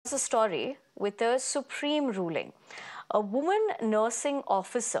a story with a supreme ruling. A woman nursing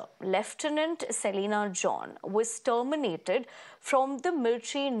officer, Lieutenant Selina John, was terminated from the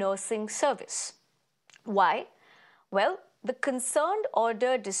military nursing service. Why? Well, the concerned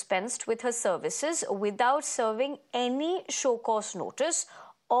order dispensed with her services without serving any show cause notice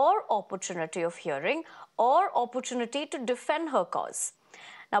or opportunity of hearing or opportunity to defend her cause.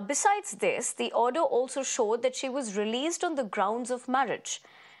 Now, besides this, the order also showed that she was released on the grounds of marriage.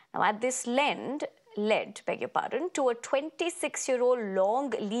 Now, at this led, to a 26-year-old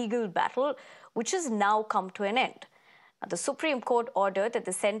long legal battle, which has now come to an end. Now, the Supreme Court ordered that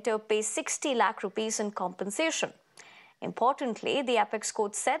the centre pay 60 lakh rupees in compensation. Importantly, the Apex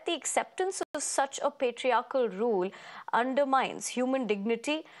Court said the acceptance of such a patriarchal rule undermines human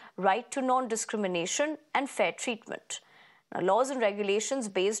dignity, right to non-discrimination and fair treatment. Now, laws and regulations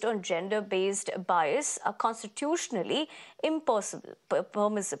based on gender-based bias are constitutionally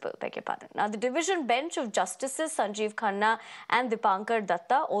permissible. Now, the division bench of Justices Sanjiv, Khanna and Dipankar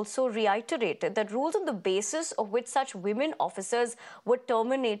Datta also reiterated that rules on the basis of which such women officers were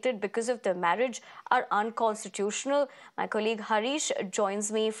terminated because of their marriage are unconstitutional. My colleague Harish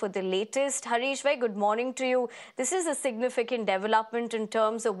joins me for the latest. Harish, very good morning to you. This is a significant development in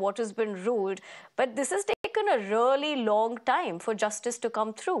terms of what has been ruled, but this has taken a really long time for justice to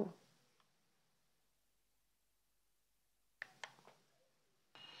come through.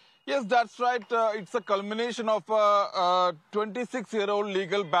 Yes, that's right. It's a culmination of a 26-year-old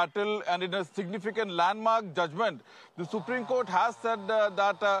legal battle, and in a significant landmark judgment, the Supreme Court has said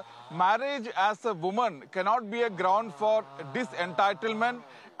that marriage as a woman cannot be a ground for disentitlement,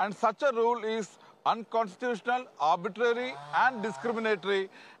 and such a rule is unconstitutional, arbitrary and discriminatory.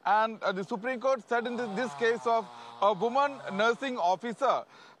 And the Supreme Court said in this case of a woman nursing officer,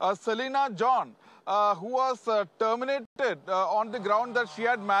 Selina John, who was terminated on the ground that she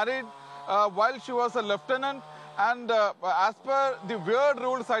had married while she was a lieutenant. And as per the weird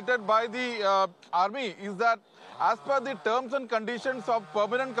rule cited by the army is that as per the terms and conditions of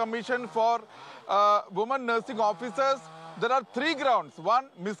permanent commission for women nursing officers, there are 3 grounds. 1,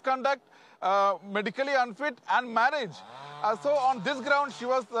 misconduct, medically unfit and marriage. So on this ground, she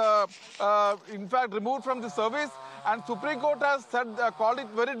was in fact removed from the service, and Supreme Court has said, called it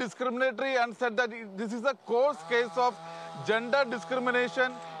very discriminatory and said that this is a coarse case of gender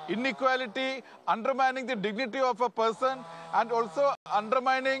discrimination, inequality, undermining the dignity of a person, and also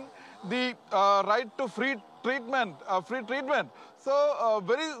undermining the right to free treatment. So a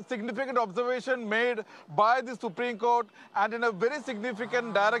very significant observation made by the Supreme Court, and in a very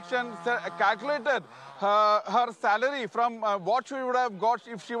significant direction calculated her salary from what she would have got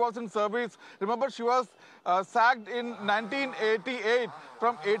if she was in service. Remember, she was sacked in 1988.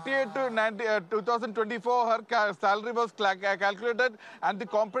 From 88 to 2024, her salary was calculated, and the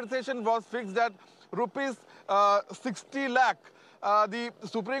compensation was fixed at rupees 60 lakh. The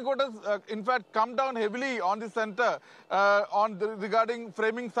Supreme Court has, in fact, come down heavily on the centre regarding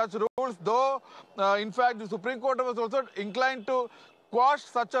framing such rules, though, in fact, the Supreme Court was also inclined to quash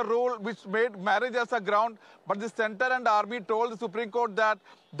such a rule which made marriage as a ground. But the centre and army told the Supreme Court that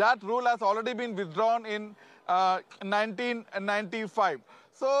that rule has already been withdrawn in 1995.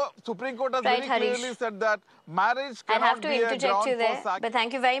 So, Supreme Court has very clearly said that marriage cannot be a ground for sack. But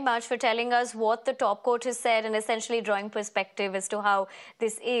thank you very much for telling us what the top court has said and essentially drawing perspective as to how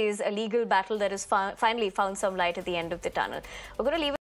this is a legal battle that has finally found some light at the end of the tunnel. We're going to leave